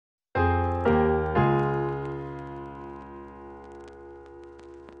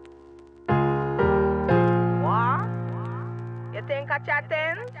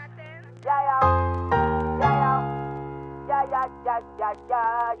chatting.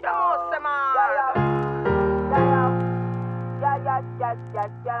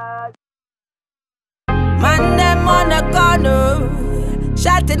 Man, them on the corner,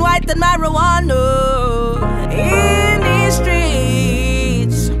 shotting white and marijuana in these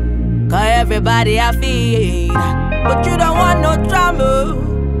streets. Cause everybody I feed, but you don't want no drama.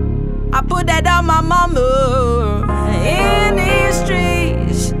 I put that on my mama. In these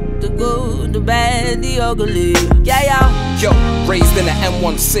streets, the good, the bad, the ugly. Yo, raised in the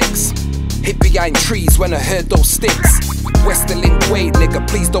M16, hit behind trees when I heard those sticks. Western Link Wade, nigga,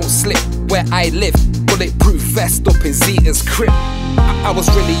 please don't slip. Where I live, bulletproof vest up in Zeta's crib. I was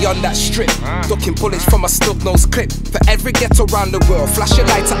really on that strip, ducking bullets from a snub-nose clip. For every ghetto around the world, flash a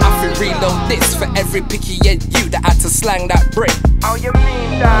lighter, I feel reload this. For every picky head you that had to slang that brick. How you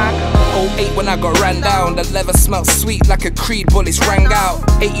mean, dog? 08 when I got ran down, the leather smelled sweet like a Creed, bullets rang out.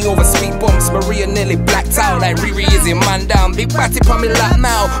 80 over speed bumps, Maria nearly blacked out. Like Riri is in man down, big batty on me like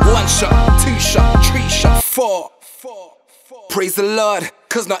now. 1 shot, 2 shot, 3 shot, 4. Praise the Lord,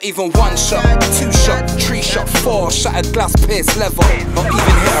 cause not even 1 shot, 2 shot, 3 shot, 4. Shattered glass pierce level, not even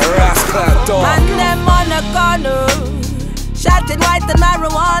hit a ass clad door. Man, them on the corner, shotting white and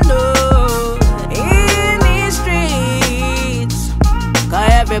marijuana in these streets. Cause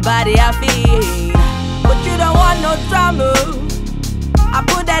everybody I feed, but you don't want no drama. I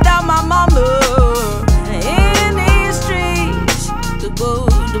put that on my mama. In these streets, the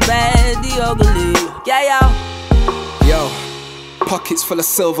good, the bad, the ugly. Yo, pockets full of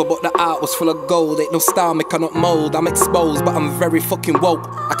silver, but the art was full of gold. Ain't no style me cannot mold. I'm exposed, but I'm very fucking woke.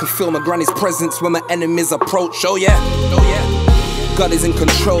 I can feel my granny's presence when my enemies approach. Oh yeah, oh yeah. God is in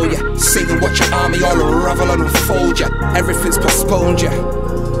control, yeah. Satan, watch your army all unravel and unfold, yeah. Everything's postponed, yeah.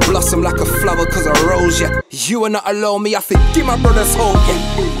 Blossom like a flower cause I rose, yeah. You are not alone, me I forgive my brother's hope,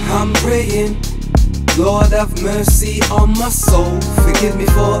 yeah. I'm praying, Lord have mercy on my soul. Forgive me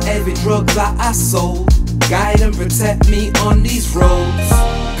for every drug that I sold. Guide and protect me on these roads,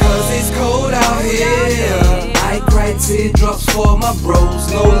 cause it's cold out here. I cry teardrops for my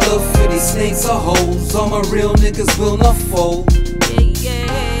bros. No love for these snakes or hoes. All my real niggas will not fold.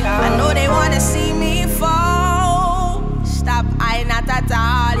 I know they wanna see me fall. Stop, I not at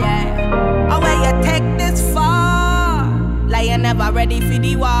all, yeah. Or where you take this far, like you're never ready for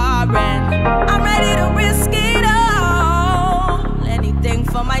the war. I'm ready to risk it all. Anything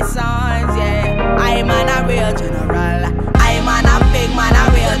for my sons, yeah. I'm on a real general. I'm on a big man,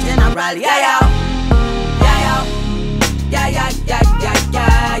 a real general. Yeah,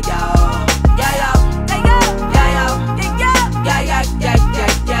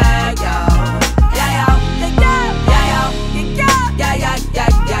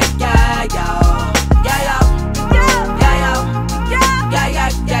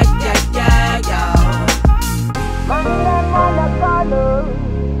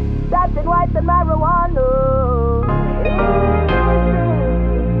 white and marijuana.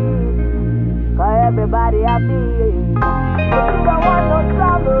 Cause everybody happy, but you don't want no